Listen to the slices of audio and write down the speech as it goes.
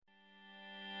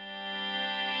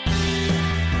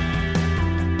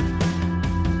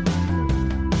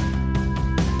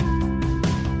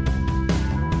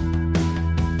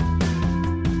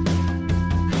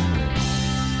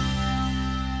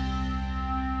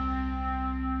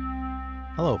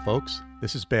Hello, folks.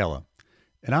 This is Bela,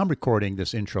 and I'm recording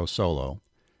this intro solo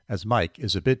as Mike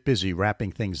is a bit busy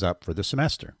wrapping things up for the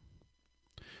semester.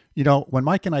 You know, when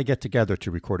Mike and I get together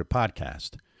to record a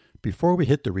podcast, before we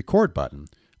hit the record button,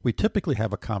 we typically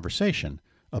have a conversation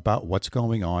about what's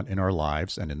going on in our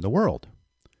lives and in the world.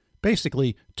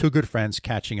 Basically, two good friends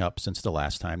catching up since the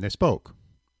last time they spoke.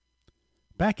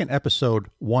 Back in episode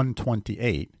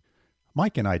 128,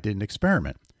 Mike and I did an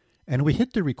experiment, and we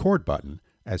hit the record button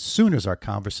as soon as our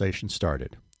conversation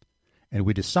started, and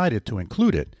we decided to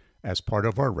include it as part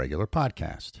of our regular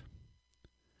podcast.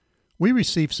 We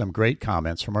received some great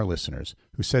comments from our listeners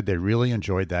who said they really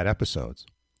enjoyed that episode.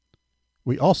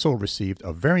 We also received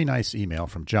a very nice email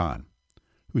from John,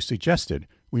 who suggested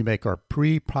we make our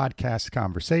pre-podcast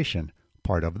conversation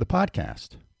part of the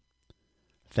podcast.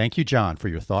 Thank you, John, for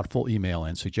your thoughtful email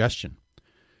and suggestion.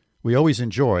 We always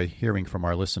enjoy hearing from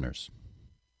our listeners.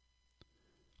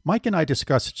 Mike and I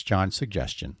discussed John's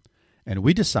suggestion, and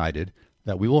we decided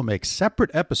that we will make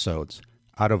separate episodes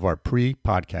out of our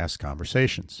pre-podcast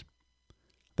conversations.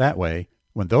 That way,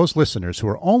 when those listeners who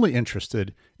are only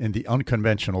interested in the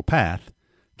unconventional path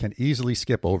can easily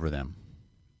skip over them.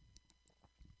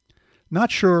 Not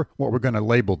sure what we're going to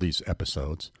label these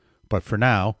episodes, but for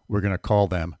now, we're going to call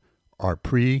them our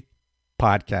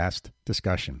pre-podcast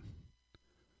discussion.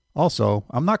 Also,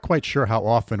 I'm not quite sure how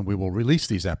often we will release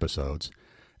these episodes,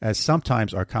 as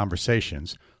sometimes our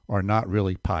conversations are not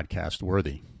really podcast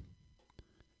worthy.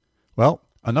 Well,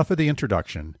 enough of the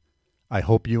introduction. I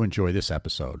hope you enjoy this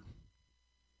episode.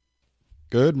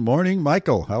 Good morning,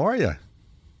 Michael. How are you?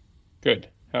 Good.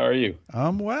 How are you?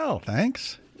 I'm well,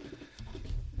 thanks.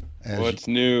 What's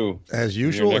new? As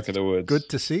usual, in your neck of the woods? Good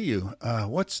to see you.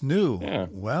 What's new? Yeah.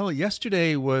 Well,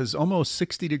 yesterday was almost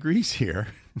 60 degrees here.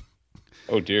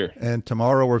 Oh, dear. And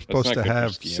tomorrow we're supposed not to good for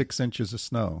have skiing. 6 inches of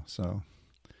snow. So,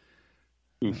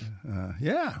 Oof.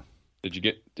 Yeah. Did you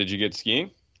get skiing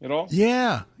at all?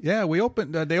 Yeah. We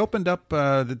opened. They opened up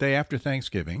the day after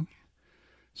Thanksgiving,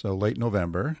 so late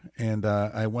November. And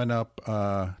I went up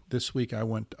this week. I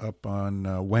went up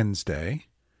on Wednesday.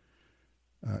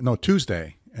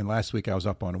 Tuesday. And last week I was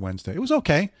up on Wednesday. It was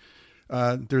okay.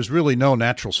 There's really no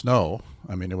natural snow.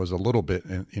 I mean, there was a little bit,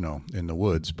 in the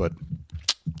woods, but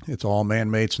it's all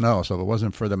man-made snow. So if it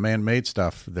wasn't for the man-made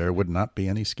stuff, there would not be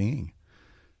any skiing.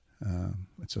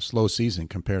 It's a slow season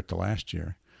compared to last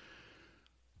year.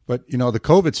 But, the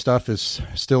COVID stuff is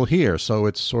still here, so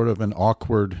it's sort of an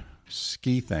awkward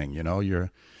ski thing. You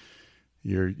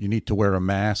need to wear a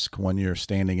mask when you're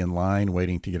standing in line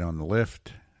waiting to get on the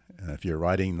lift. If you're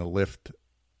riding the lift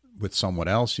with someone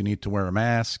else, you need to wear a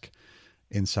mask.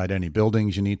 Inside any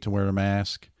buildings, you need to wear a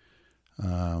mask.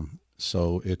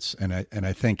 So it's and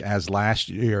I think as last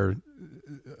year,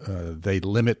 they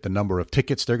limit the number of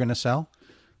tickets they're going to sell.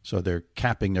 So they're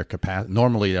capping their capacity.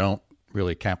 Normally, they don't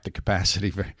really cap the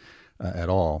capacity at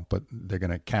all, but they're going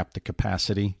to cap the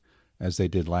capacity as they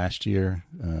did last year.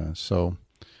 So,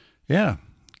 yeah,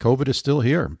 COVID is still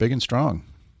here, big and strong.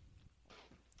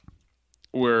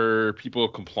 Were people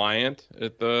compliant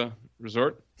at the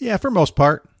resort? Yeah, for most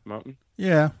part. Mountain?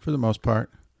 Yeah, for the most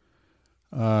part.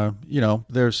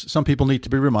 There's some people need to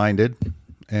be reminded,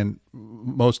 and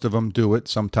most of them do it.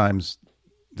 Sometimes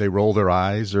they roll their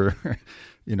eyes or,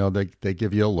 they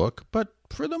give you a look. But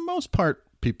for the most part,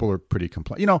 people are pretty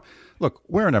compliant. Look,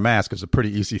 wearing a mask is a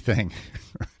pretty easy thing,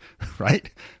 right?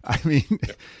 I mean,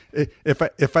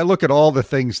 if I look at all the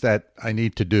things that I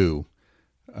need to do,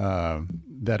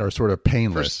 that are sort of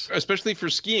painless, especially for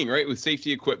skiing, right? With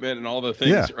safety equipment and all the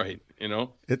things, yeah. Right?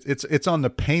 It's on the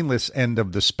painless end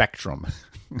of the spectrum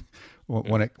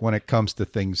when it comes to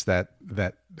things that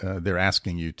they're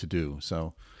asking you to do.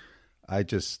 So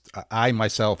I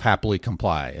myself happily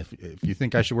comply. If you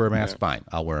think I should wear a mask, fine,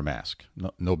 I'll wear a mask.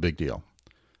 No big deal.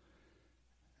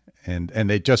 And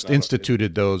they just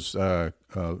instituted those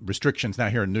restrictions now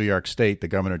here in New York State. The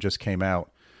governor just came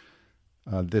out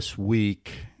this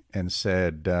week and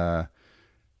said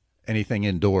anything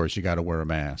indoors, you got to wear a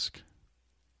mask.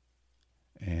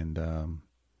 And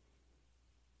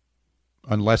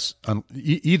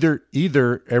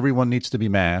either everyone needs to be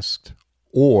masked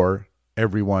or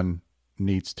everyone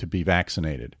needs to be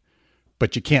vaccinated,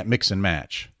 but you can't mix and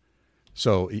match.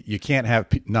 So you can't have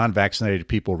non-vaccinated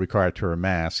people required to wear a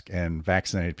mask and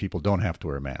vaccinated people don't have to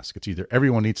wear a mask. It's either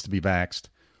everyone needs to be vaxxed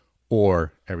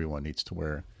or everyone needs to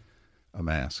wear a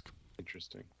mask.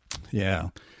 Interesting. Yeah.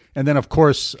 And then, of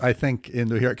course, I think in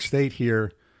New York State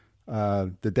here,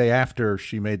 the day after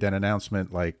she made that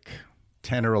announcement, like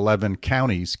 10 or 11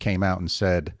 counties came out and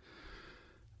said,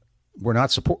 we're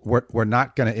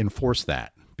not going to enforce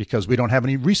that because we don't have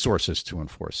any resources to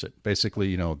enforce it.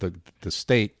 Basically, the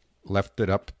state left it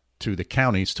up to the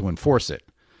counties to enforce it.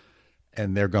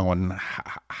 And they're going,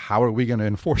 how are we going to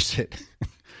enforce it?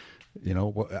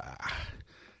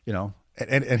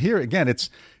 And here again, it's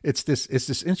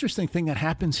this interesting thing that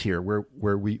happens here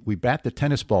where we bat the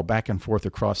tennis ball back and forth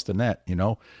across the net.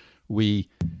 We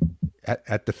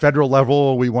at the federal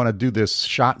level, we want to do this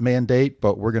shot mandate,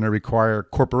 but we're going to require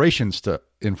corporations to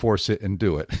enforce it and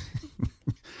do it.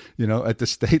 At the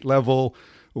state level,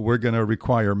 we're going to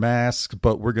require masks,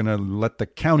 but we're going to let the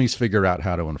counties figure out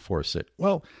how to enforce it.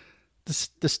 Well,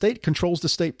 the state controls the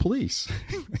state police.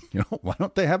 Why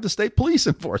don't they have the state police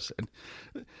enforce it?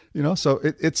 So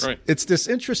it's right. It's this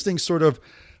interesting sort of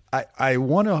I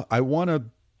want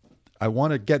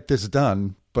to get this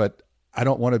done, but I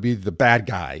don't want to be the bad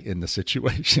guy in the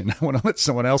situation. I want to let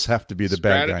someone else have to be the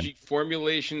bad guy. Strategy,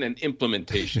 formulation, and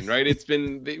implementation, right? It's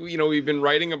been, we've been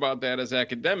writing about that as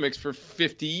academics for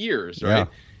 50 years, right?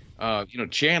 Yeah.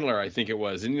 Chandler, I think it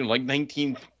was, in like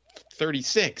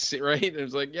 1936, right? It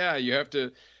was like, yeah, you have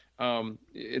to,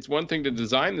 it's one thing to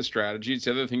design the strategy, it's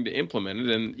the other thing to implement it.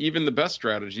 And even the best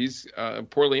strategies,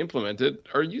 poorly implemented,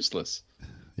 are useless.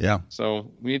 Yeah.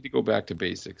 So we need to go back to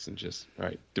basics and just,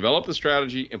 develop the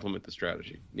strategy, implement the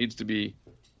strategy. Needs to be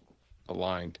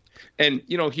aligned. And,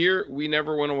 here we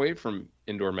never went away from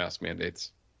indoor mask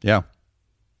mandates. Yeah.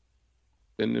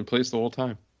 Been in place the whole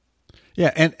time.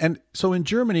 Yeah. And so in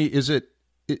Germany, does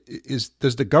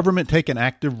the government take an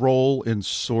active role in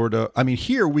sort of,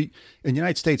 here in the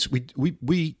United States, we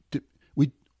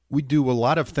do a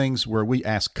lot of things where we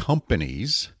ask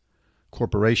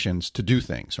corporations to do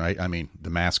things, right? The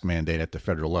mask mandate at the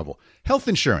federal level. Health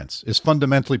insurance is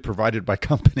fundamentally provided by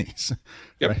companies,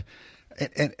 yep. Right?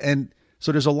 And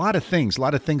so there's a lot of things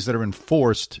that are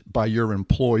enforced by your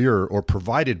employer or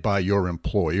provided by your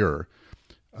employer.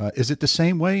 Is it the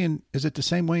same way in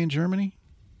Germany?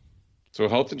 So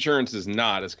health insurance is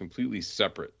not. It's completely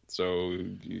separate. So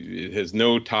it has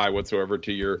no tie whatsoever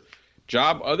to your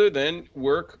job other than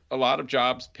work. A lot of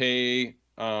jobs pay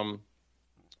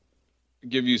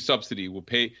give you subsidy, will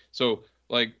pay. So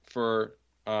like for,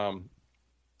 now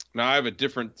I have a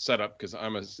different setup because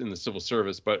I'm in the civil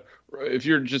service, but if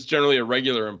you're just generally a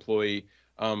regular employee,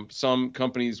 some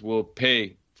companies will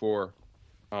pay for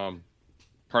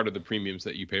part of the premiums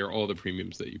that you pay or all the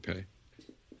premiums that you pay.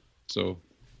 So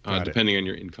depending on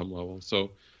your income level.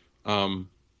 So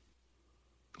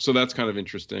that's kind of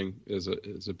interesting as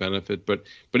a benefit, but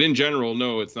in general,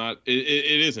 no, it's not.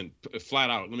 It isn't flat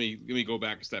out. Let me go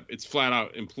back a step. It's flat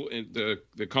out.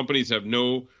 The companies have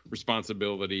no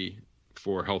responsibility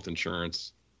for health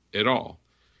insurance at all.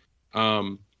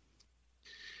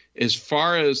 As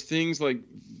far as things like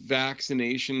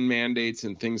vaccination mandates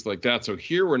and things like that, so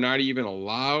here we're not even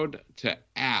allowed to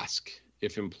ask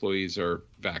if employees are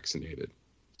vaccinated.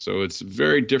 So it's a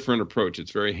very different approach. It's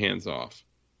very hands off.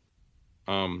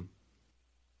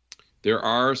 There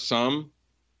are some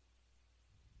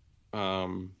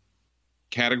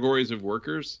categories of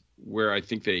workers where I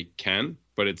think they can,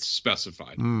 but it's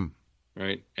specified,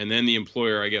 right? And then the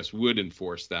employer, I guess, would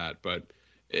enforce that, but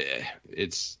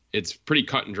it's pretty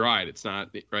cut and dried. It's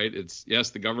not, right? It's, yes,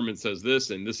 the government says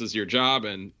this, and this is your job,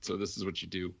 and so this is what you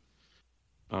do.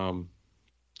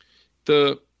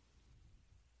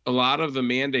 A lot of the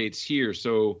mandates here,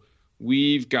 so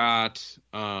we've got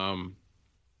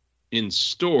in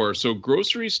stores, so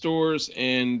grocery stores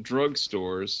and drug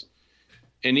stores,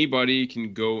 anybody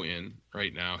can go in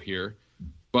right now here,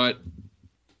 but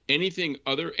any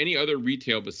other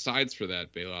retail besides for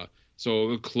that, Bela, so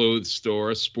a clothes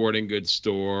store, a sporting goods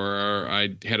store, I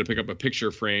had to pick up a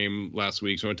picture frame last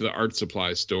week, so I went to the art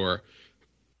supply store,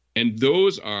 and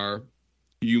those are,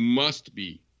 you must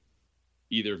be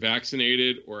either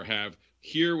vaccinated or have,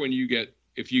 here when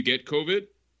if you get COVID,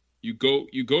 you go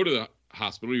to the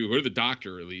hospital, you go to the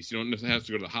doctor, at least. You don't necessarily have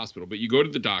to go to the hospital, but you go to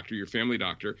the doctor, your family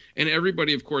doctor, and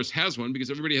everybody, of course, has one because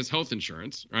everybody has health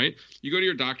insurance, right? You go to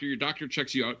your doctor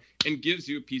checks you out and gives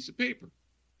you a piece of paper,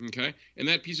 okay? And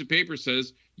that piece of paper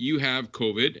says you have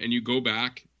COVID, and you go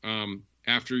back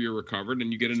after you're recovered,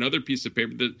 and you get another piece of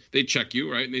paper that they check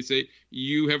you, right? And they say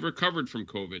you have recovered from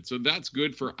COVID. So that's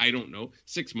good for,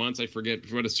 6 months, I forget,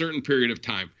 for a certain period of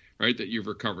time, right, that you've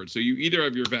recovered. So you either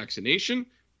have your vaccination,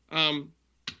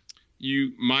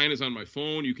 mine is on my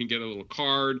phone. You can get a little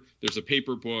card. There's a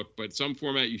paper book, but some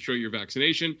format, you show your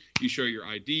vaccination, you show your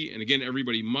ID. And again,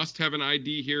 everybody must have an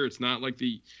ID here. It's not like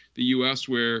the US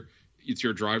where it's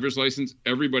your driver's license.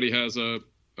 Everybody has a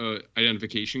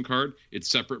identification card. It's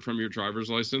separate from your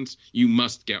driver's license. You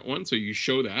must get one. So you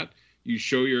show that. You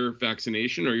show your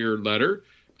vaccination or your letter.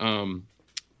 And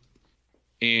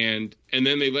then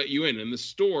they let you in, and the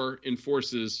store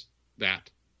enforces that.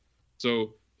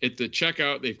 So at the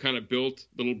checkout, they've kind of built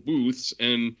little booths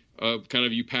and kind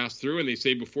of you pass through, and they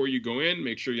say before you go in,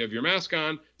 make sure you have your mask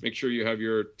on, make sure you have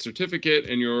your certificate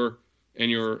and your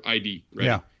ID, right?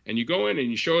 Yeah. And you go in and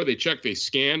you show it, they check, they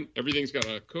scan, everything's got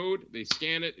a code, they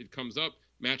scan it, it comes up,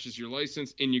 matches your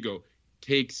license, in you go.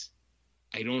 Takes,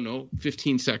 I don't know,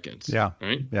 15 seconds. Yeah.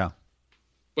 Right? Yeah.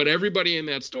 But everybody in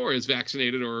that store is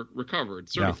vaccinated or recovered,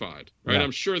 certified, right? Yeah.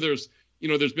 I'm sure there's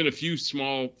been a few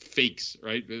small fakes,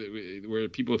 right, where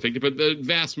people have faked it, but the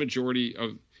vast majority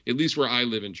of, at least where I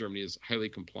live in Germany, is highly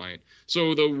compliant.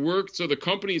 So the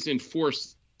companies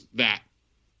enforce that.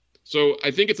 So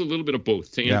I think it's a little bit of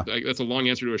both. That's a long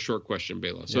answer to a short question,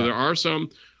 Bela. So there are some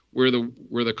where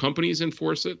the companies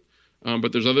enforce it,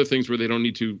 but there's other things where they don't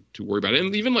need to worry about it.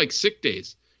 And even like sick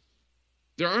days,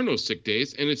 there are no sick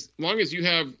days. And as long as you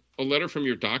have a letter from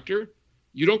your doctor,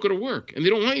 you don't go to work, and they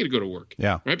don't want you to go to work.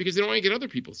 Yeah. Right. Because they don't want you to get other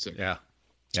people sick. Yeah.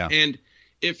 Yeah. And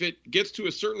if it gets to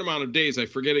a certain amount of days, I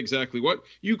forget exactly what,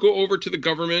 you go over to the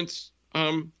government's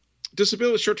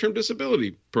short-term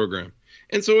disability program.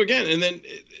 And so again, and then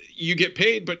you get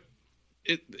paid, but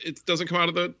it doesn't come out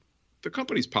of the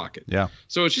company's pocket. Yeah.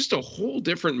 So it's just a whole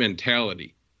different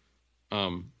mentality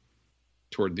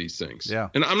toward these things. Yeah.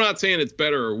 And I'm not saying it's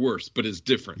better or worse, but it's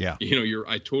different. Yeah.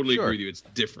 I totally agree with you. It's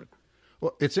different.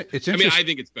 Well, it's interesting. I mean, I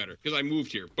think it's better because I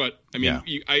moved here, but I mean,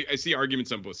 I see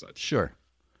arguments on both sides. Sure.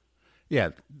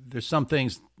 Yeah, there's some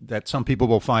things that some people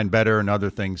will find better and other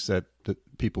things that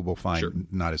people will find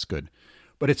not as good.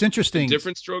 But it's interesting.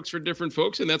 Different strokes for different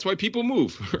folks, and that's why people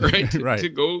move, right? Right. To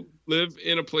go live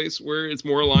in a place where it's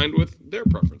more aligned with their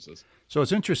preferences. So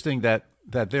it's interesting that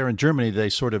there in Germany, they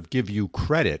sort of give you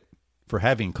credit for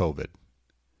having COVID,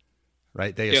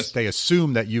 right? They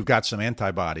assume that you've got some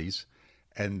antibodies,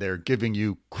 and they're giving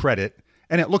you credit.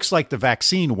 And it looks like the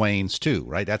vaccine wanes too,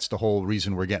 right? That's the whole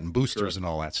reason we're getting boosters and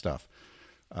all that stuff.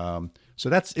 So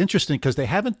that's interesting because they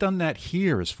haven't done that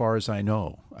here as far as I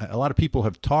know. A lot of people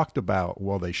have talked about,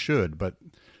 well, they should, but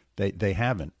they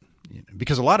haven't,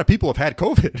 because a lot of people have had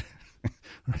COVID.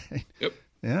 Right? Yep.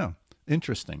 Yeah.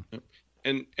 Interesting. Yep.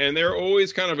 And they're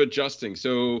always kind of adjusting.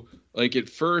 So like at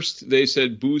first they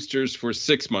said boosters for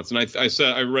 6 months. And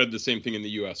I read the same thing in the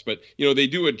US, but they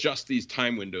do adjust these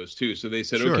time windows too. So they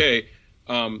said, okay,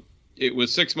 it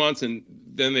was 6 months, and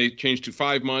then they changed to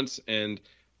 5 months. And,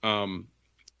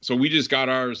 so we just got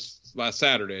ours last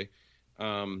Saturday,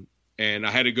 and I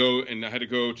had to go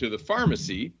to the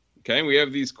pharmacy. Okay, and we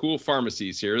have these cool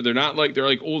pharmacies here. They're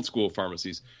like old school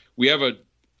pharmacies. We have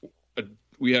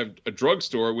a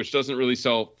drugstore which doesn't really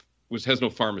sell, which has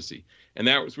no pharmacy, and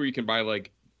that was where you can buy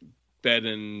like bed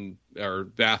or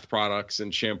bath products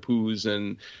and shampoos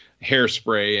and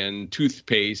hairspray and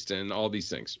toothpaste and all these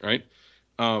things, right?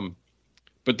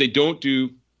 But they don't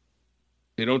do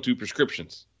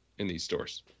prescriptions in these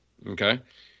stores. Okay.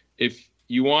 If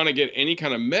you want to get any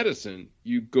kind of medicine,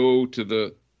 you go to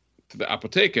the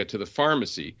apotheca, to the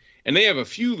pharmacy, and they have a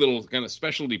few little kind of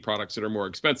specialty products that are more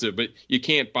expensive, but you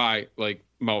can't buy like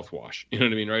mouthwash, you know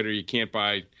what I mean? Right. Or you can't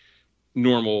buy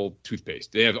normal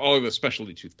toothpaste. They have all of the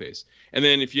specialty toothpaste. And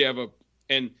then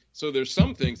and so there's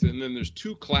some things, and then there's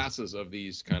two classes of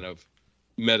these kind of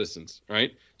medicines,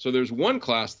 right? So there's one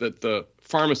class that the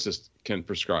pharmacist can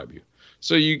prescribe you.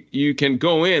 So you can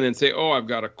go in and say, oh, I've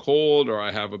got a cold, or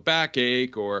I have a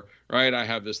backache, or right, I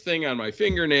have this thing on my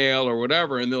fingernail or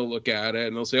whatever, and they'll look at it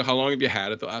and they'll say, how long have you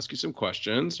had it? They'll ask you some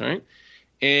questions, right?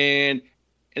 And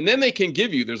then they can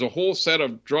give you, there's a whole set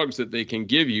of drugs that they can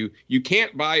give you. You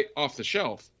can't buy off the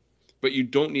shelf, but you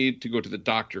don't need to go to the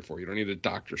doctor for. You don't need a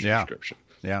doctor's prescription.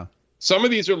 Yeah. Some of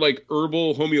these are like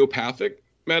herbal homeopathic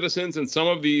medicines, and some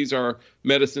of these are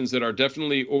medicines that are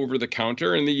definitely over the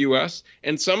counter in the US,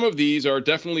 and some of these are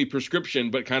definitely prescription,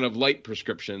 but kind of light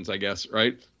prescriptions, I guess,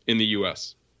 right, in the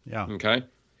US. Yeah. Okay.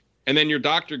 And then your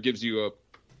doctor gives you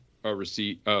a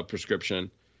receipt, a prescription,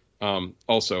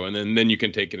 also, and then you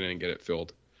can take it in and get it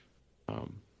filled.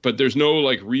 But there's no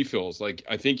like refills. Like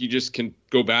I think you just can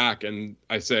go back and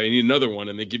I say I need another one,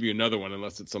 and they give you another one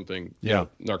unless it's something,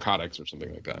 narcotics or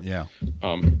something like that. Yeah.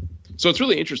 So it's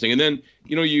really interesting. And then,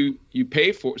 you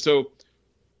pay for, so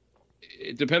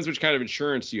it depends which kind of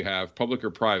insurance you have, public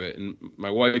or private. And my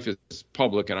wife is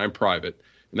public and I'm private,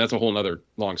 and that's a whole nother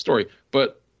long story.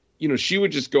 But, she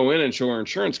would just go in and show her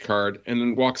insurance card and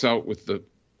then walks out with the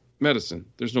medicine.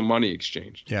 There's no money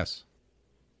exchanged. Yes.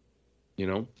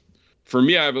 For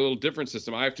me, I have a little different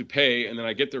system. I have to pay, and then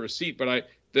I get the receipt, but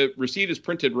the receipt is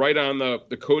printed right on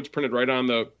the code's printed right on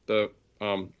the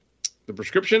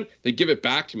prescription. They give it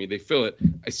back to me. They fill it.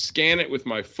 I scan it with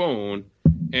my phone,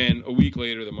 and a week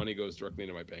later, the money goes directly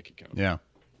into my bank account. Yeah.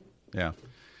 Yeah.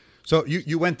 So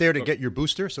you went there to get your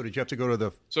booster. So did you have to go to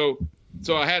the? So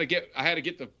I had to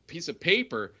get the piece of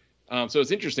paper. So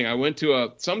it's interesting. I went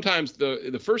to sometimes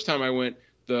the first time I went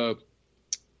to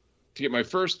get my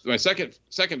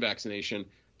second vaccination,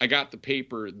 I got the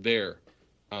paper there,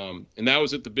 and that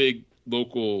was at the big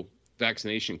local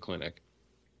vaccination clinic.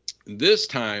 This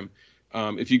time,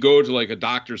 if you go to like a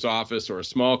doctor's office or a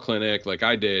small clinic like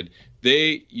I did,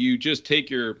 they just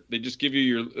give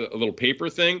you a little paper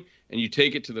thing, and you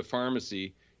take it to the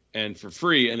pharmacy and for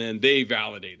free, and then they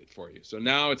validate it for you. So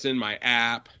now it's in my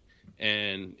app,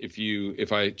 and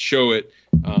if I show it,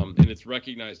 and it's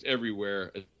recognized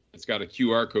everywhere, it's got a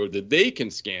QR code that they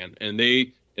can scan, and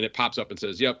it pops up and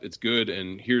says, "Yep, it's good,"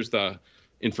 and here's the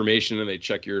information, and they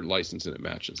check your license and it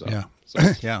matches up. Yeah. So,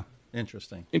 yeah.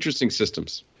 Interesting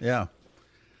systems. Yeah.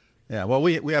 Yeah. Well,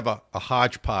 we have a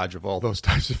hodgepodge of all those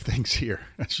types of things here,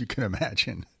 as you can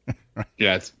imagine. Right?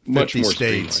 Yeah, it's much more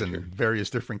states and here. Various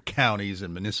different counties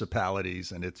and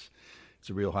municipalities, and it's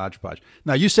a real hodgepodge.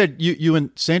 Now, you said you and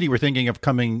Sandy were thinking of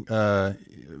coming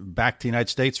back to the United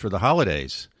States for the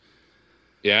holidays.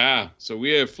 Yeah, so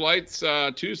we have flights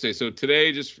Tuesday. So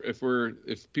today, just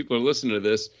if people are listening to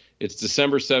this, it's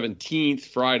December 17th,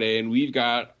 Friday, and we've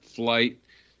got flight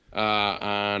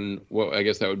on I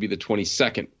guess that would be the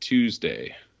 22nd,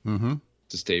 Tuesday, to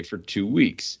stay for 2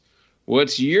 weeks.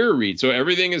 What's your read? So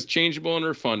everything is changeable and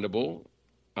refundable,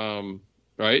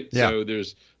 right? Yeah. So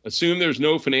assume there's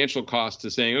no financial cost to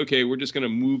saying, okay, we're just going to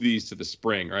move these to the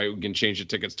spring, right? We can change the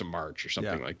tickets to March or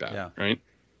something like that, right?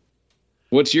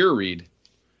 What's your read?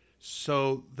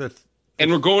 So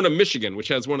and we're going to Michigan, which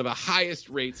has one of the highest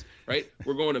rates, right?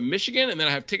 We're going to Michigan, and then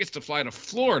I have tickets to fly to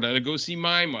Florida to go see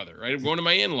my mother, right? I'm going to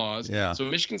my in-laws. Yeah. So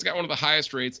Michigan's got one of the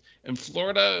highest rates, and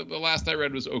Florida, the last I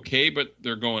read, was okay, but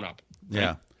they're going up. Right?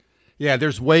 Yeah. Yeah,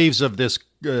 there's waves of this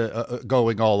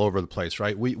going all over the place,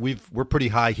 right? We're pretty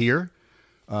high here.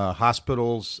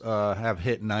 Hospitals have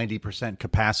hit 90%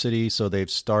 capacity, so they've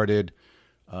started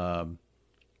canceling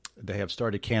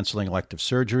elective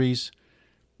surgeries.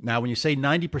 Now, when you say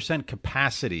 90%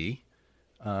 capacity,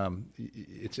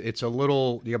 it's a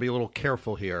little, you gotta be a little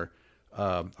careful here.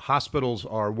 Hospitals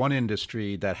are one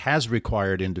industry that has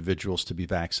required individuals to be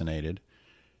vaccinated,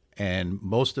 and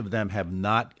most of them have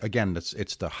not. Again,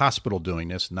 it's the hospital doing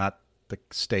this, not the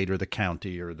state or the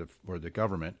county or the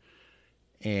government.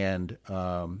 And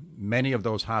many of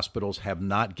those hospitals have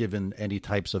not given any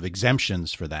types of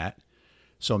exemptions for that.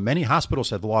 So many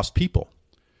hospitals have lost people.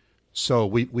 So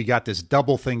we got this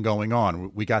double thing going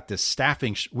on. We got this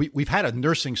staffing. We've had a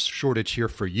nursing shortage here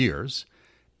for years,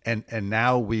 and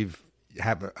now we've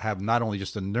have not only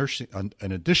just an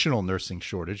additional nursing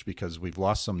shortage because we've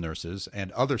lost some nurses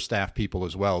and other staff people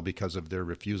as well because of their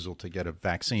refusal to get a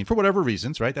vaccine for whatever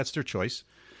reasons, right? That's their choice.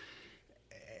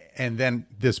 And then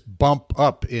this bump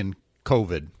up in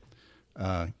COVID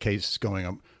cases going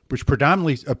up, which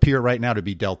predominantly appear right now to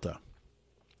be Delta.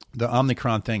 The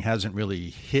Omicron thing hasn't really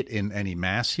hit in any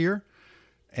mass here.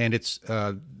 And it's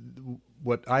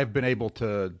what I've been able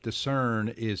to discern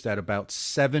is that about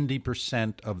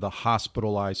 70% of the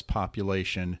hospitalized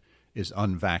population is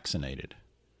unvaccinated,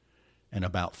 and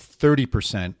about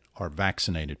 30% are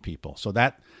vaccinated people. So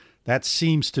that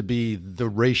seems to be the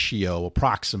ratio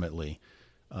approximately,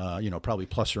 probably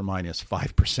plus or minus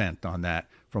 5% on that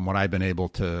from what I've been able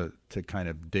to kind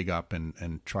of dig up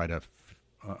and try to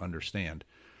understand.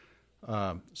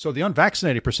 So the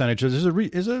unvaccinated percentage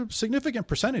is a significant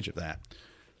percentage of that.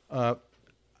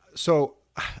 So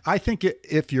I think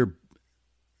if you're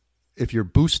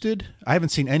boosted, I haven't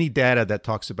seen any data that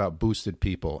talks about boosted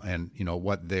people and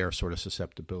what their sort of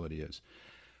susceptibility is.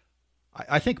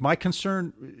 I think my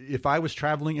concern, if I was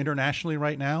traveling internationally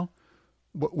right now,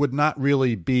 would not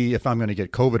really be if I'm going to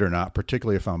get COVID or not,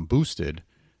 particularly if I'm boosted.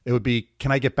 It would be,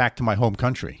 can I get back to my home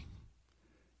country?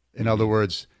 In other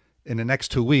words, in the next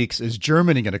 2 weeks, is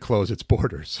Germany going to close its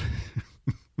borders?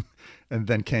 And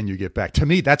then can you get back? To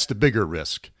me, that's the bigger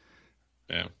risk.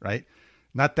 Yeah. Right?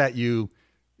 Not that you're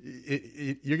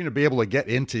going to be able to get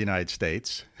into the United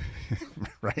States,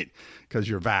 right? Because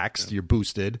you're vaxxed, you're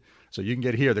boosted. So you can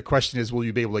get here. The question is, will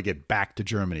you be able to get back to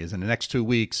Germany? Is in the next 2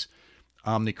 weeks,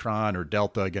 Omicron or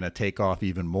Delta going to take off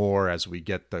even more as we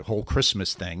get the whole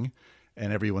Christmas thing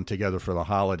and everyone together for the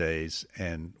holidays,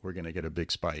 and we're going to get a big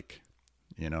spike,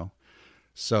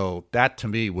 So that to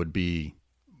me would be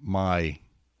my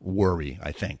worry,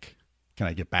 I think. Can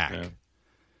I get back? Yeah.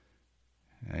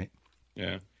 Right?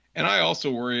 Yeah. And I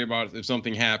also worry about if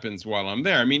something happens while I'm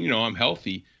there. I mean, I'm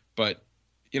healthy, but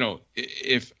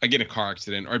if I get a car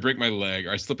accident or I break my leg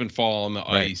or I slip and fall on the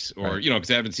ice or,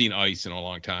 because I haven't seen ice in a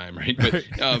long time, right? But,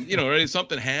 if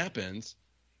something happens,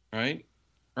 right,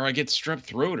 or I get strep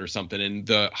throat or something. And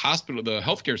the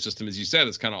healthcare system, as you said,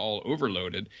 is kind of all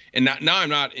overloaded. And now I'm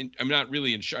not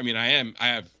really insured. I mean, I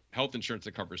have health insurance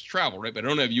that covers travel, right? But I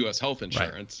don't have U.S. health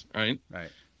insurance, right?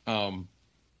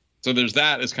 So there's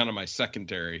that as kind of my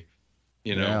secondary,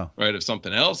 right? If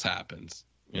something else happens,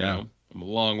 you know, I'm a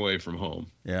long way from home.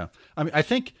 Yeah. I mean, I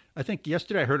think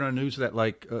yesterday I heard on the news that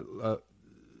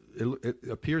it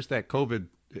appears that COVID,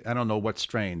 I don't know what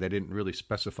strain, they didn't really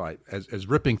specify, as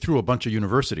ripping through a bunch of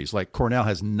universities. Like Cornell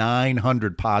has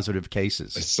 900 positive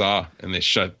cases. I saw, and they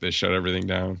shut everything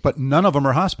down. But none of them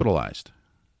are hospitalized.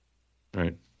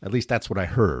 Right. At least that's what I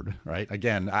heard, right?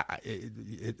 Again,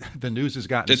 the news has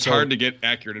gotten It's hard to get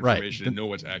accurate information and know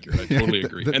what's accurate. I totally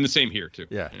agree. And the same here, too.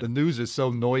 Yeah, the news is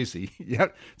so noisy. Yeah,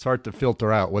 it's hard to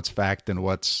filter out what's fact and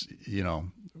what's,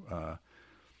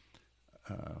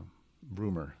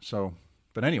 rumor. So,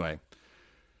 but anyway,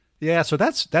 yeah, so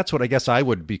that's what I guess I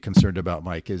would be concerned about,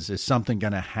 Mike, is something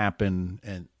going to happen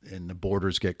and the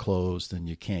borders get closed and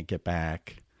you can't get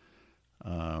back?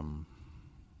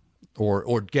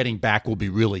 Or getting back will be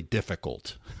really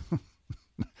difficult,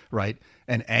 right?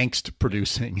 And angst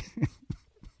producing.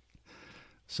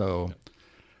 So,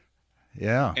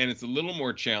 yeah. And it's a little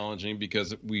more challenging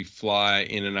because we fly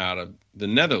in and out of the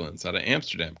Netherlands, out of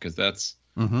Amsterdam, because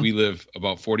we live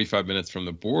about 45 minutes from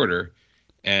the border,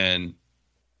 and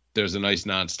there's a nice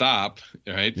nonstop,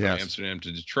 right, from Amsterdam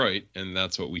to Detroit, and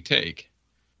that's what we take.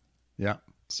 Yeah.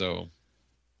 So.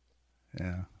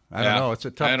 Yeah. I don't know. It's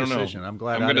a tough decision. I'm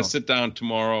glad I'm going to sit down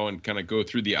tomorrow and kind of go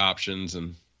through the options.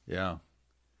 And yeah,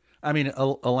 I mean,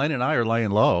 Elaine and I are laying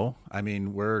low. I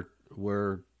mean, we're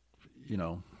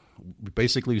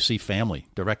basically we see family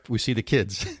direct. We see the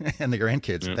kids and the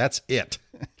grandkids. Yeah. That's it.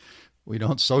 We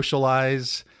don't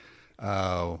socialize. We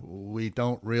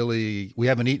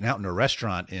haven't eaten out in a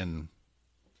restaurant in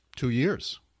 2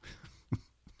 years.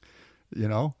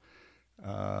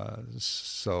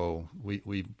 So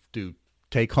we do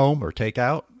take home or take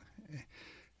out.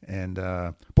 And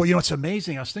boy, it's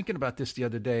amazing. I was thinking about this the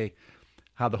other day,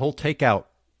 how the whole takeout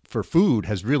for food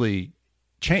has really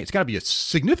changed. It's got to be a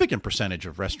significant percentage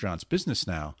of restaurants' business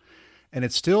now. And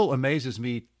it still amazes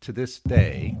me to this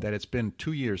day that it's been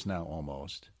 2 years now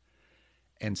almost.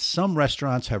 And some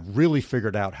restaurants have really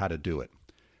figured out how to do it.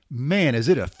 Man, is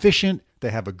it efficient.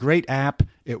 They have a great app.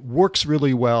 It works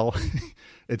really well.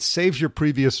 It saves your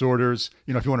previous orders.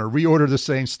 If you want to reorder the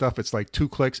same stuff, it's like 2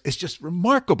 clicks. It's just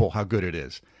remarkable how good it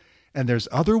is. And there's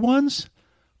other ones.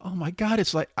 Oh my God.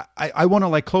 It's like, I want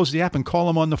to close the app and call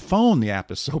them on the phone. The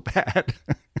app is so bad.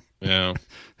 Yeah.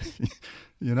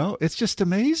 It's just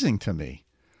amazing to me.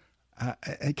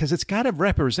 Because it's got to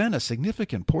represent a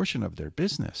significant portion of their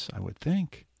business, I would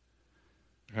think.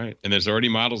 Right. And there's already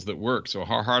models that work. So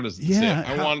how hard is it to say,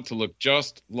 I want it to look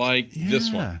just like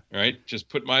this one, right? Just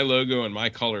put my logo and my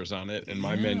colors on it and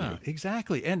my menu.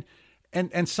 Exactly. And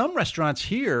some restaurants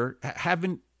here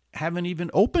haven't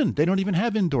even opened. They don't even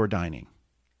have indoor dining.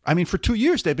 I mean, for 2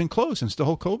 years, they've been closed since the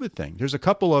whole COVID thing. There's a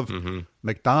couple of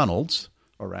McDonald's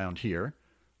around here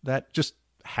that just,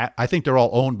 I think they're all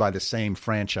owned by the same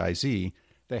franchisee.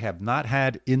 They have not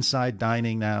had inside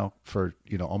dining now for,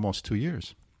 almost 2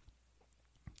 years.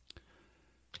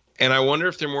 And I wonder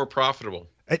if they're more profitable.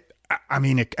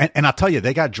 And I'll tell you,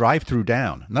 they got drive-through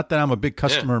down. Not that I'm a big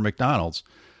customer of McDonald's,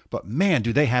 but man,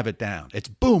 do they have it down. It's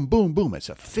boom, boom, boom. It's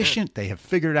efficient. They have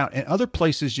figured it out. And other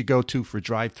places you go to for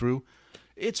drive-through,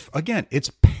 it's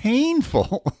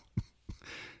painful.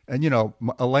 And,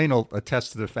 Elaine will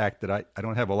attest to the fact that I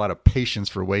don't have a lot of patience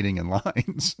for waiting in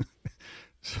lines.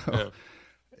 So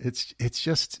it's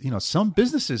just, some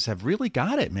businesses have really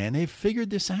got it, man. They've figured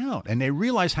this out and they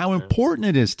realize how important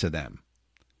it is to them.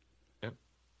 Yeah.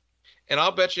 And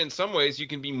I'll bet you in some ways you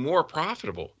can be more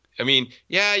profitable. I mean,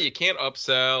 you can't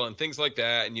upsell and things like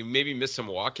that. And you maybe miss some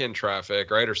walk-in traffic,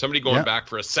 right? Or somebody going back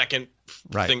for a second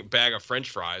bag of French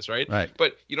fries, right?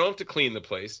 But you don't have to clean the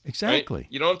place. Exactly. Right?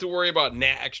 You don't have to worry about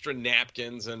extra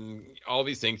napkins and all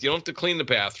these things. You don't have to clean the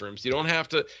bathrooms. You don't have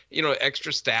to,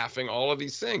 extra staffing, all of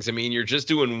these things. I mean, you're just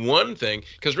doing one thing.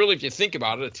 Because really, if you think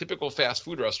about it, a typical fast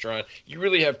food restaurant, you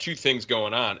really have two things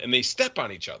going on. And they step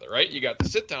on each other, right? You got the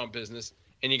sit-down business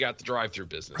and you got the drive-through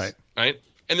business, right?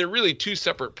 And they're really two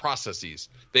separate processes.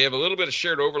 They have a little bit of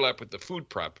shared overlap with the food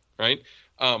prep, right?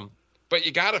 But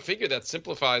you got to figure that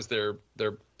simplifies their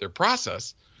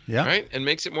process, right? And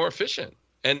makes it more efficient.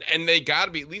 And they got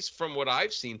to be, at least from what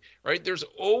I've seen, right? There's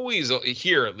always,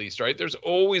 here at least, right? There's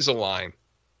always a line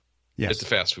at the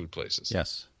fast food places.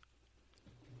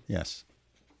 Yes.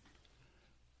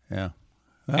 Yeah.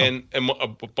 Oh. And a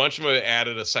bunch of them have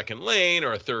added a second lane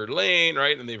or a third lane,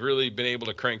 right? And they've really been able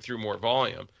to crank through more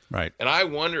volume. Right. And I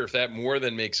wonder if that more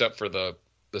than makes up for the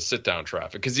the sit down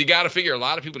traffic, because you got to figure a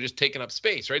lot of people are just taking up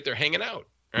space, right? They're hanging out.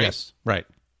 Right? Yes. Right.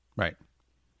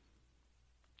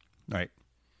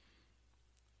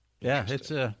 Yeah,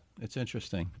 it's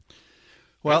interesting.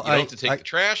 Well, you don't have to take the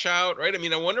trash out, right? I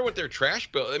mean, I wonder what their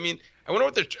trash bill. I mean, I wonder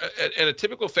what their at a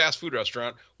typical fast food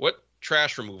restaurant, what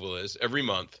trash removal is every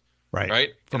month. Right.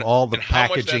 From all the packaging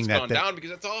how much that's gone down,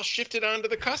 because it's all shifted onto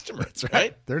the customer. That's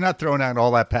right. They're not throwing out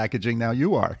all that packaging now.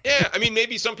 You are. Yeah. I mean,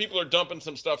 maybe some people are dumping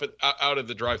some stuff out of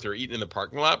the drive-thru, eating in the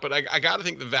parking lot, but I got to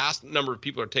think the vast number of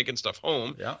people are taking stuff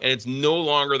home, and it's no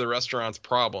longer the restaurant's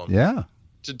problem. Yeah.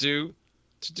 To do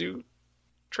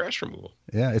trash removal.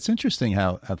 Yeah, it's interesting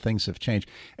how things have changed,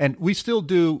 and we still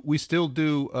do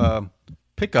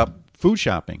pick up food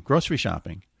shopping, grocery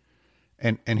shopping,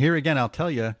 and here again, I'll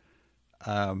tell you.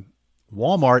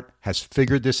 Walmart has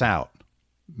figured this out.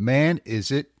 Man,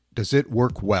 does it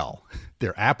work well?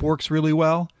 Their app works really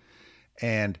well.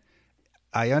 And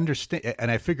I understand,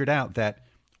 and I figured out that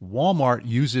Walmart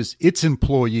uses its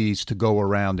employees to go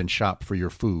around and shop for your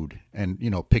food and,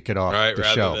 pick it off the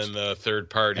shelves. Rather than the third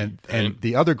party. And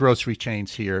the other grocery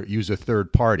chains here use a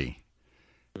third party.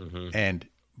 Mm-hmm. And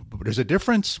there's a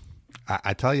difference.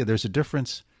 I tell you, there's a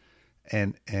difference.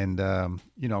 And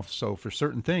so for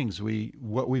certain things,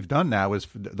 what we've done now is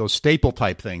those staple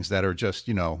type things that are just,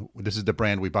 this is the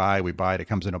brand we buy it, it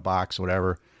comes in a box,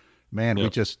 whatever. Man, we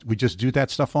just do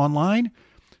that stuff online,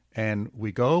 and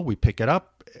we pick it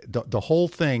up. The whole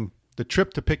thing, the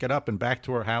trip to pick it up and back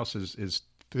to our house is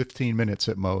 15 minutes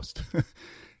at most.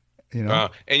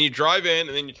 And you drive in,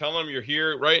 and then you tell them you're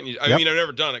here, right? And I mean, I've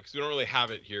never done it because we don't really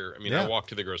have it here. I mean, I walk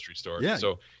to the grocery store. Yeah.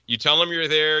 So you tell them you're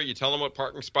there, you tell them what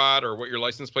parking spot or what your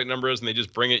license plate number is, and they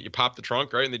just bring it. You pop the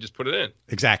trunk, right, and they just put it in.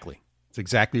 Exactly. It's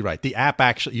exactly right. The app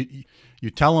actually, you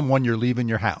tell them when you're leaving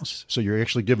your house, so you're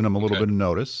actually giving them a little bit of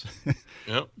notice.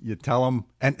 Yep. You tell them,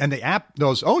 and the app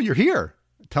knows, oh, you're here.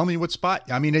 Tell me what spot.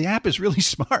 I mean, the app is really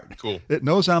smart. Cool. It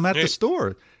knows I'm at the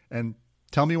store, and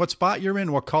tell me what spot you're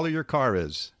in, what color your car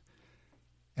is.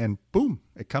 And boom,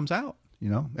 it comes out,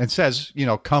 and says,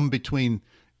 come between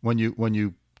when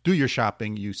you do your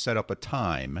shopping, you set up a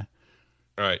time.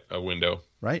 Right. A window.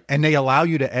 Right. And they allow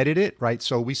you to edit it. Right.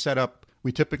 So we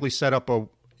typically set up 2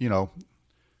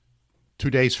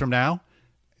 days from now,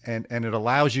 and it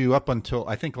allows you up until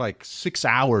I think like 6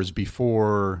 hours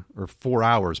before or 4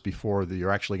 hours before you're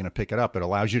actually going to pick it up. It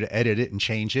allows you to edit it and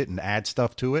change it and add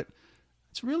stuff to it.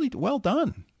 It's really well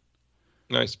done.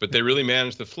 Nice, but they really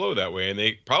manage the flow that way, and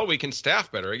they probably can staff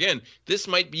better. Again, this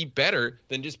might be better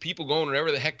than just people going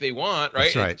wherever the heck they want, right?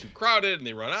 That's right. It's too crowded, and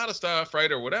they run out of stuff, right,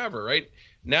 or whatever, right?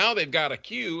 Now they've got a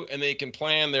queue, and they can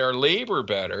plan their labor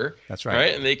better. That's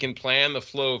right. And they can plan the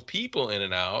flow of people in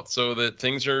and out so that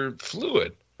things are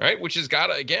fluid, right? Which has got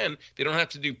to, again, they don't have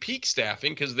to do peak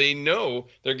staffing because they know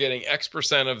they're getting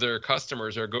X% of their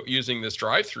customers are using this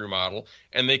drive-through model,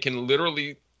 and they can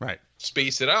literally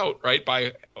space it out, right,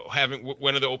 by having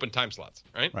when are the open time slots,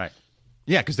 right? Right.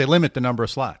 Yeah, because they limit the number of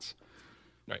slots.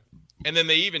 Right. And then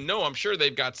they even know, I'm sure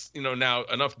they've got, now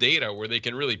enough data where they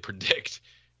can really predict,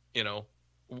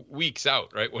 weeks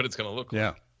out, right, what it's going to look like.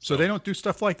 Yeah. So they don't do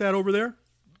stuff like that over there?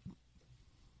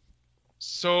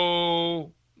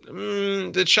 So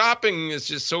the shopping is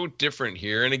just so different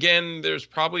here. And again, there's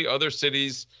probably other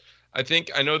cities.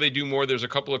 I know they do more. There's a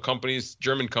couple of companies,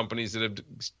 German companies, that have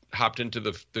hopped into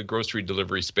the grocery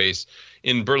delivery space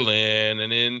in Berlin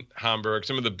and in Hamburg,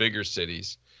 some of the bigger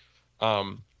cities.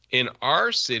 In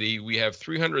our city, we have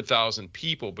 300,000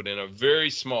 people, but in a very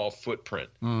small footprint.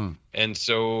 And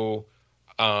so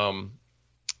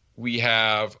we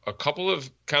have a couple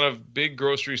of kind of big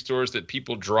grocery stores that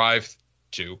people drive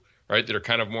to, right, that are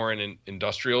kind of more in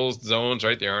industrial zones,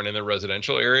 right? They aren't in the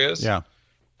residential areas. Yeah.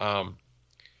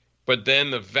 But then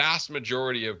the vast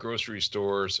majority of grocery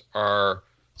stores are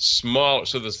small.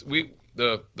 So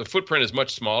the footprint is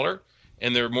much smaller,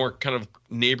 and they're more kind of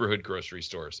neighborhood grocery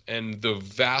stores. And the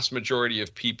vast majority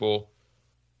of people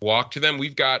walk to them.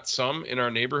 We've got some in our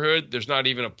neighborhood. There's not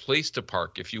even a place to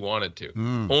park if you wanted to.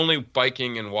 Only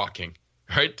biking and walking,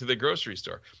 right, to the grocery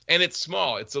store. And it's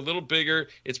small. It's a little bigger.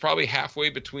 It's probably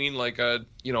halfway between like a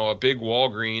big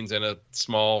Walgreens and a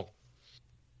small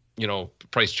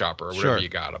Price Chopper or whatever you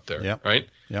got up there. Yep. Right.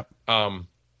 Yep.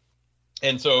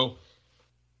 And so,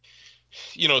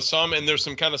 and there's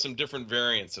some different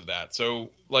variants of that.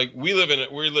 So like we live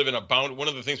in a bounty. One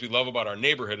of the things we love about our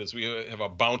neighborhood is we have a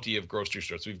bounty of grocery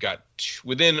stores. We've got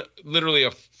within literally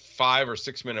a 5 or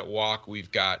 6 minute walk, we've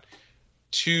got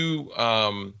 2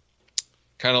 kind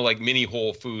of like mini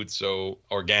Whole Foods. So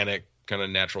organic kind of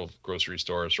natural grocery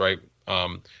stores, right?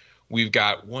 We've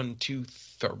got 1, 2,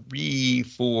 3,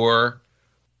 4,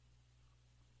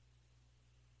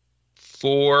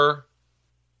 four,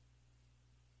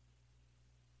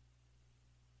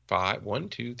 five, one,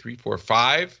 two, three, four,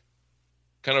 five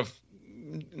kind of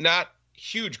not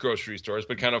huge grocery stores,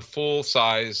 but kind of full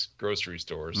size grocery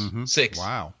stores. Mm-hmm. 6.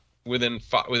 Wow. Within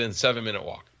 7-minute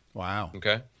walk. Wow.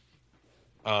 Okay.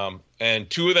 And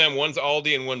 2 of them, one's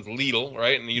Aldi and one's Lidl,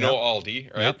 right? And you know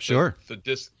Aldi, right? Yep, sure.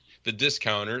 The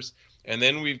discounters. And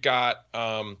then we've got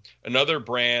another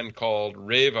brand called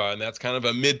Reva, and that's kind of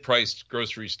a mid-priced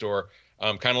grocery store,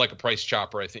 kind of like a Price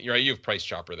Chopper, I think. You're right, you have Price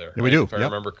Chopper there. Yeah, right? we do. If I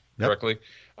remember correctly.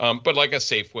 But like a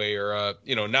Safeway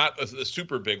or not a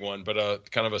super big one, but a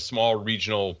kind of a small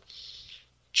regional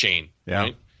chain,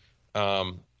 right?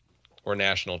 Or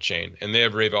national chain. And they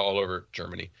have Reva all over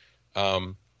Germany.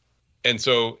 And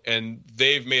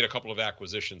they've made a couple of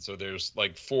acquisitions. So there's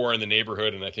like 4 in the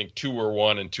neighborhood, and I think 2 were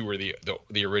one and 2 were the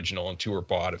original, and 2 were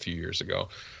bought a few years ago.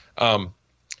 And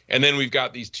then we've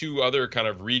got these 2 other kind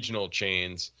of regional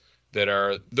chains that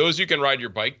are those you can ride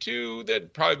your bike to.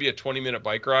 That'd probably be a 20-minute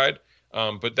bike ride.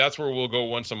 But that's where we'll go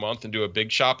once a month and do a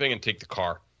big shopping and take the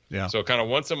car. Yeah. So kind of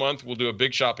once a month we'll do a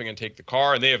big shopping and take the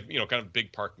car, and they have kind of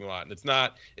big parking lot, and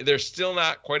they're still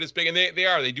not quite as big, and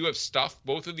they do have stuff.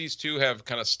 Both of these 2 have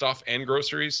kind of stuff and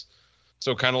groceries,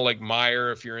 so kind of like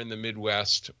Meijer if you're in the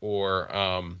Midwest, or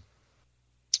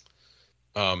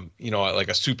like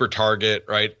a Super Target,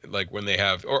 right? Like when they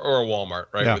have or a Walmart,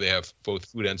 right? Where they have both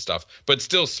food and stuff, but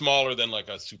still smaller than like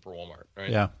a Super Walmart, right?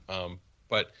 Yeah.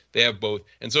 But they have both,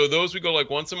 and so those we go like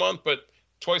once a month, but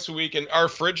twice a week. And our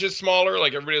fridge is smaller.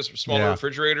 Like everybody has smaller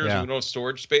refrigerators. And we don't have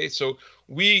storage space. So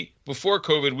before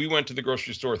COVID, we went to the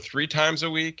grocery store 3 times a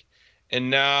week. And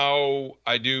now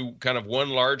I do kind of 1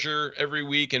 larger every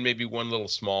week and maybe 1 little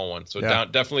small one. So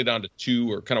definitely down to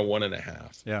 2 or kind of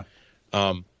 1.5. Yeah.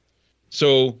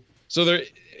 So there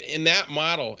in that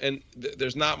model, and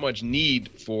there's not much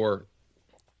need for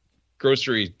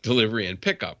grocery delivery and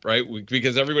pickup, right?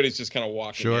 Because everybody's just kind of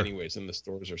walking anyways, and the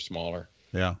stores are smaller.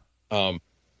 Yeah.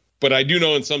 But I do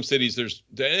know in some cities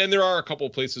there are a couple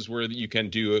of places where you can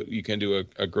do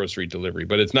a grocery delivery,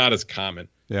 but it's not as common.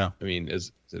 Yeah. I mean,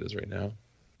 as it is right now.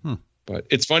 But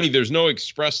it's funny, there's no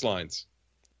express lines.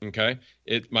 Okay.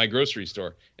 My grocery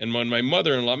store. And when my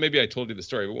mother-in-law, maybe I told you the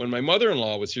story, but when my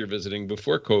mother-in-law was here visiting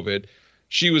before COVID,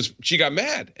 she got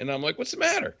mad. And I'm like, what's the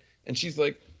matter? And she's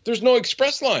like, there's no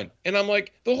express line. And I'm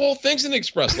like, the whole thing's an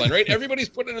express line, right? Everybody's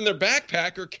putting it in their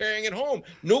backpack or carrying it home.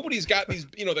 Nobody's got these,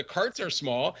 the carts are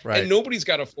small, and nobody's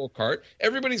got a full cart.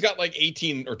 Everybody's got like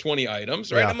 18 or 20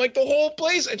 items, right? Yeah. I'm like, the whole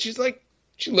place. And she's like,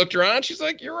 she looked around. She's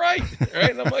like, you're right. Right.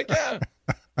 And I'm like, yeah.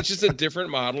 It's just a different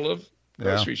model of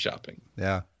grocery shopping.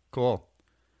 Yeah. Cool.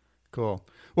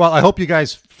 Well, I hope you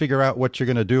guys figure out what you're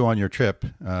going to do on your trip.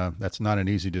 That's not an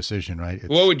easy decision, right?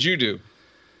 What would you do?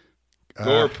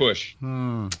 Go or push?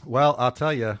 Well, I'll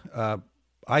tell you,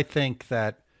 I think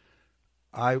that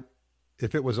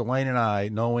if it was Elaine and I,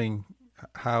 knowing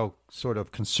how sort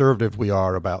of conservative we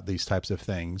are about these types of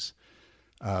things,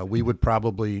 we would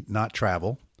probably not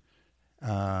travel.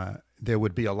 There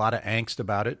would be a lot of angst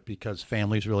about it because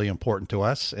family is really important to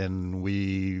us, and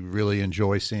we really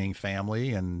enjoy seeing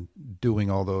family and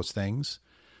doing all those things.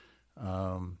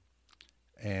 And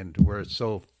we're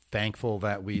so thankful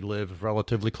that we live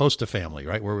relatively close to family,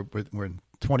 right? We're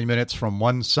 20 minutes from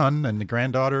one son and the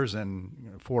granddaughters,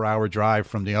 and a 4-hour drive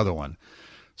from the other one.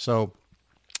 So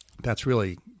that's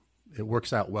really, it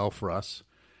works out well for us.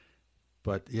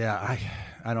 But yeah,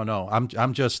 I don't know.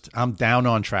 I'm down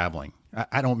on traveling.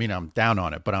 I don't mean I'm down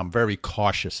on it, but I'm very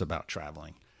cautious about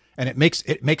traveling, and it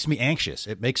makes me anxious.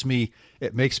 It makes me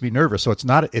nervous. So it's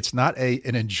not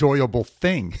an enjoyable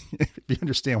thing. If you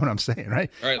understand what I'm saying,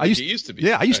 right? Right. Like it used to be.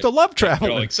 Yeah, I used to love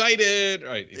traveling. You're excited,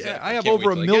 right? Exactly. Yeah, I have over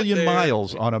 1 million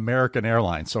miles on American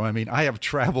Airlines. So I mean, I have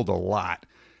traveled a lot,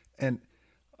 and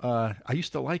I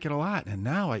used to like it a lot, and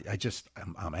now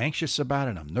I'm anxious about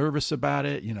it. I'm nervous about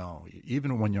it.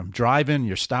 Even when I'm driving,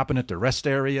 you're stopping at the rest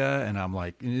area, and I'm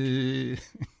like,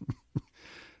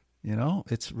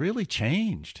 it's really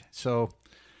changed. So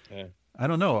I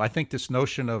don't know. I think this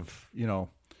notion of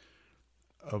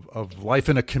of life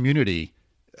in a community,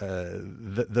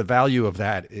 the value of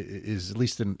that is, at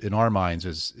least in our minds,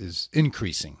 is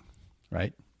increasing,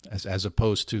 right? As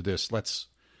opposed to this, let's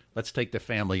take the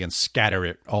family and scatter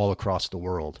it all across the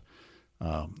world,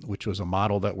 which was a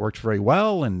model that worked very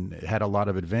well and it had a lot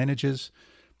of advantages.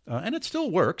 And it still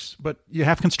works, but you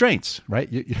have constraints, right?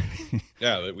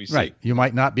 That we see. Right. You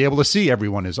might not be able to see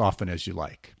everyone as often as you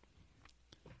like,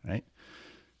 right?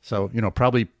 So,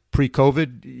 probably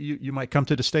pre-COVID, you might come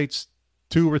to the States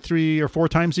 2 or 3 or 4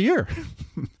 times a year.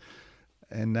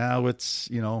 And now it's,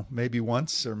 maybe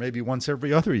once or maybe once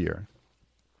every other year.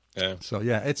 Yeah. So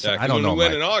it's Yeah, I don't know. When we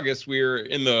went in August, we were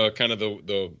in the kind of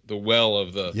the well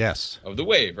of the of the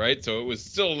wave, right? So it was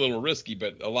still a little risky,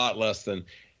 but a lot less than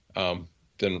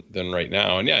right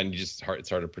now. And it's hard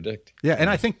to predict. Yeah, and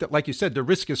I think that, like you said, the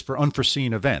risk is for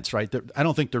unforeseen events, right? I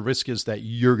don't think the risk is that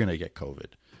you're going to get COVID,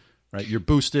 right? You're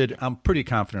boosted. I'm pretty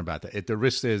confident about that. The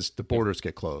risk is the borders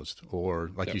get closed, or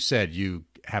like you said, you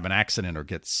have an accident or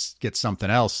get something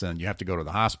else, and you have to go to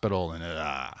the hospital, and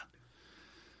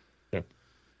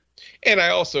And I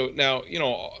also now,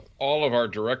 all of our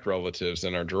direct relatives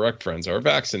and our direct friends are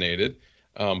vaccinated,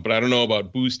 but I don't know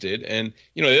about boosted. And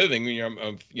the other thing,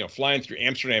 I'm flying through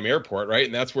Amsterdam Airport, right,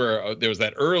 and that's where there was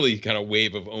that early kind of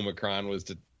wave of Omicron was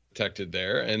detected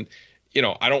there, and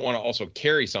I don't want to also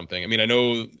carry something. I mean, I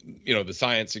know the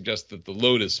science suggests that the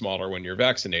load is smaller when you're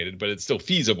vaccinated, but it's still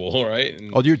feasible, right?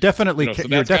 And, you're definitely so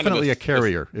you're definitely a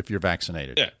carrier if you're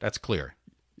vaccinated. Yeah, that's clear.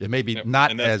 It may be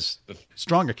not as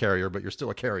strong a carrier, but you're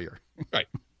still a carrier. Right.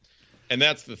 And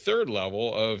that's the third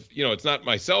level of, it's not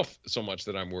myself so much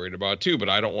that I'm worried about too, but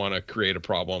I don't want to create a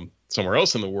problem somewhere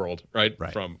else in the world, right?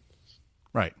 From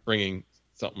bringing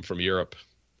something from Europe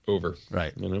over.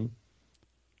 Right.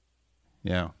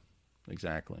 Yeah,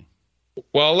 exactly.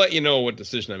 Well, I'll let you know what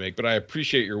decision I make, but I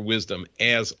appreciate your wisdom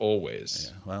as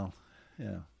always. Well,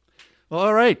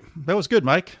 all right. That was good,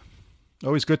 Mike.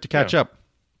 Always good to catch up.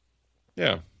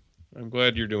 Yeah. I'm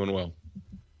glad you're doing well.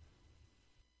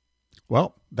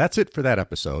 Well, that's it for that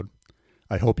episode.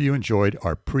 I hope you enjoyed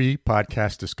our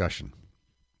pre-podcast discussion.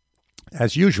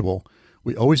 As usual,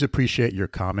 we always appreciate your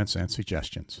comments and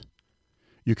suggestions.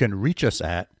 You can reach us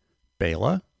at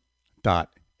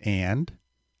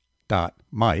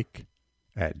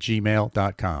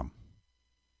bela.and.mike@gmail.com.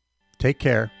 Take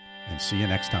care and see you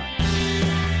next time.